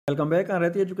Welcome back on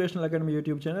Reti Educational Academy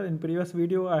YouTube channel. In previous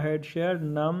video, I had shared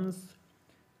NUMS,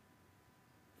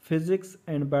 physics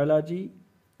and biology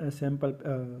sample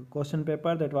question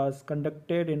paper that was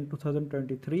conducted in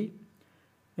 2023.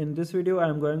 In this video, I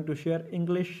am going to share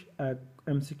English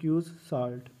MCQs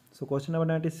solved. So question number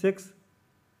 96.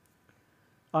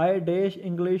 I dash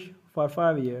English for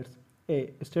 5 years.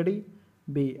 A. Study.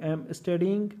 B. Am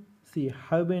studying. C.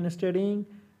 Have been studying.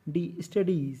 D.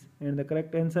 Studies. And the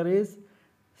correct answer is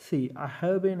C. I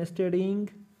have been studying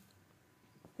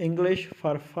English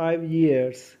for 5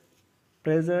 years.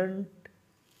 Present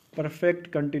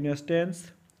perfect continuous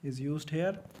tense is used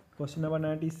here. Question number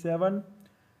 97.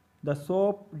 The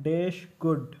soap dash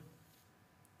good.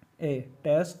 A.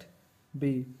 Test.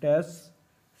 B. Tests.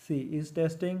 C. Is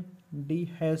testing. D.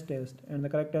 Has test. And the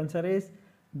correct answer is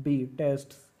B.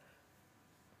 Tests.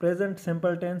 Present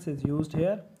simple tense is used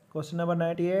here. Question number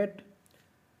 98.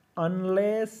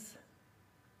 Unless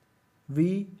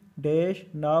we dash,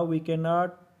 now we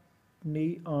cannot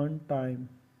be on time.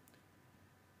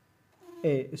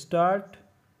 A. Start.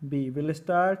 B. Will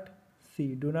start.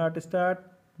 C. Do not start.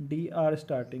 D. Are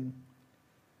starting.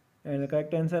 And the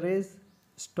correct answer is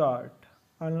start.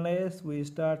 Unless we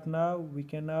start now, we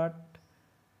cannot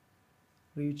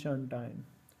reach on time.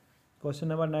 Question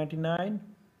number 99.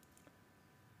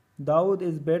 Daud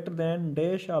is better than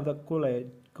dash of the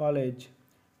college.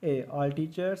 A. All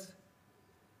teachers.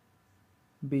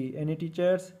 B. Any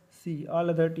teachers. C. All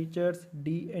other teachers.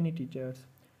 D. Any teachers.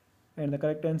 And the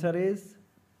correct answer is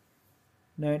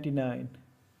 99.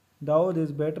 Daud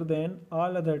is better than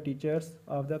all other teachers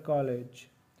of the college.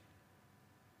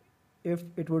 If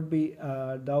it would be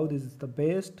Daud is the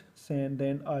best,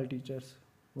 then all teachers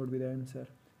would be the answer.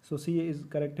 So C is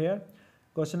correct here.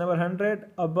 Question number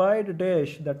 100. Abide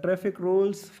dash the traffic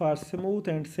rules for smooth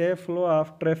and safe flow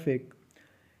of traffic.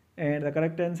 And the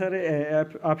correct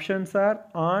answer options are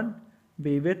on,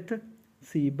 B with,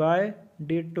 C by,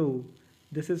 D to.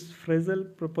 This is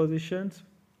phrasal prepositions,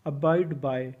 abide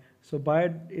by. So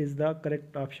abide is the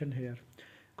correct option here.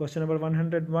 Question number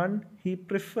 101. He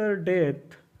preferred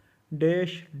death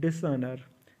dash dishonor.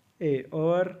 A.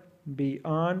 Over. B.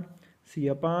 On. C.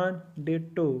 Upon. D.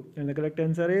 To. And the correct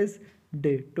answer is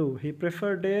D. To. He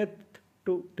preferred death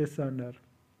to dishonor.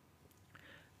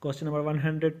 Question number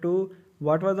 102.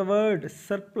 What was the word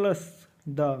surplus?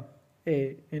 The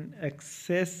A. In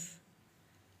excess.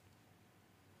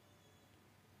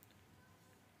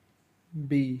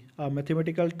 B. A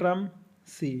mathematical term.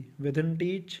 C. Within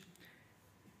teach.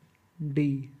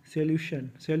 D.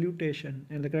 Salutation.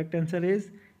 And the correct answer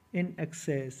is in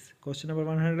excess. Question number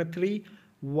 103.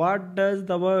 What does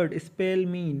the word spell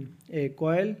mean? A.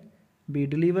 Coil. B.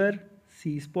 Deliver.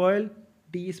 C. Spoil.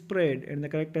 D. Spread. And the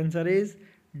correct answer is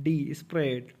D.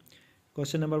 Spread.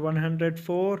 Question number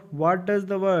 104. What does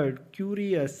the word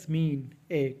curious mean?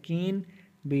 A. Keen.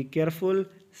 B. Careful.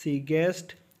 C.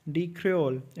 Guessed. D.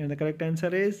 Creole. And the correct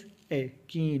answer is A.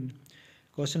 Keen.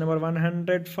 Question number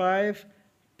 105.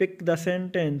 Pick the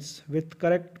sentence with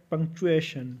correct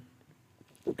punctuation.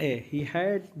 A. He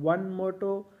had one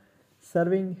motto,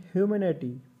 serving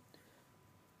humanity.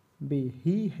 B.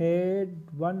 He had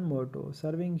one motto,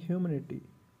 serving humanity.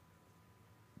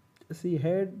 C.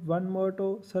 Had one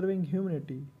motto, serving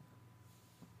humanity.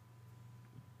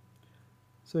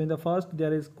 So in the first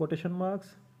there is quotation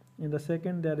marks. In the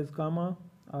second there is comma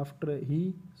after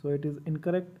he. So it is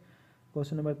incorrect.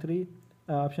 Question number 3.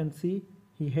 Option C.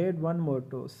 He had one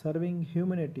motto, serving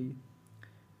humanity.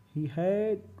 He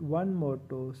had one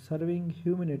motto, serving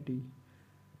humanity.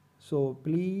 So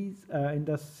please, in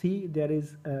the C there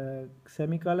is a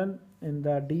semicolon, in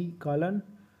the D colon.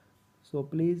 So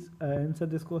please answer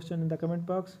this question in the comment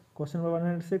box. Question number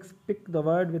 106. Pick the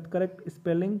word with correct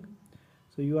spelling.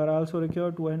 So you are also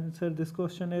required to answer this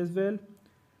question as well.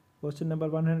 Question number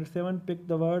 107. Pick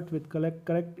the word with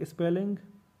correct spelling.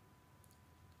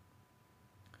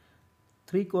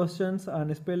 3 questions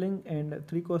on spelling and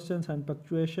 3 questions on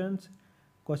punctuations.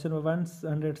 Question number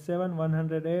 107,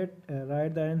 108.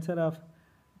 Write the answer of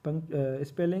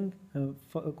spelling.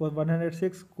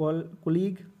 106.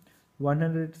 Colleague.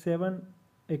 107.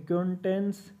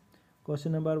 Acquaintance.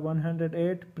 Question number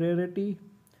 108. Priority.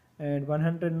 And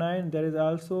 109. There is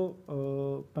also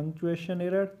punctuation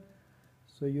error.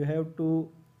 So you have to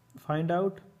find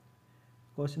out.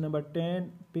 Question number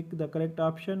 10. Pick the correct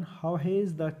option. How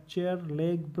has the chair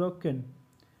leg broken?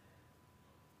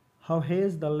 How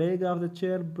has the leg of the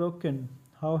chair broken?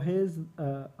 How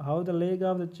the leg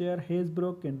of the chair has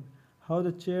broken? How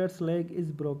the chair's leg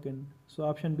is broken? So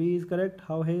option B is correct.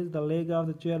 How has the leg of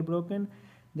the chair broken?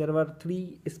 There were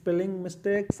 3 spelling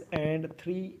mistakes and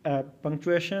 3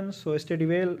 punctuations, so study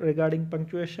well regarding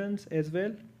punctuations as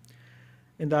well.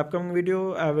 In the upcoming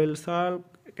video, I will solve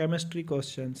chemistry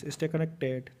questions. Stay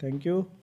connected. Thank you.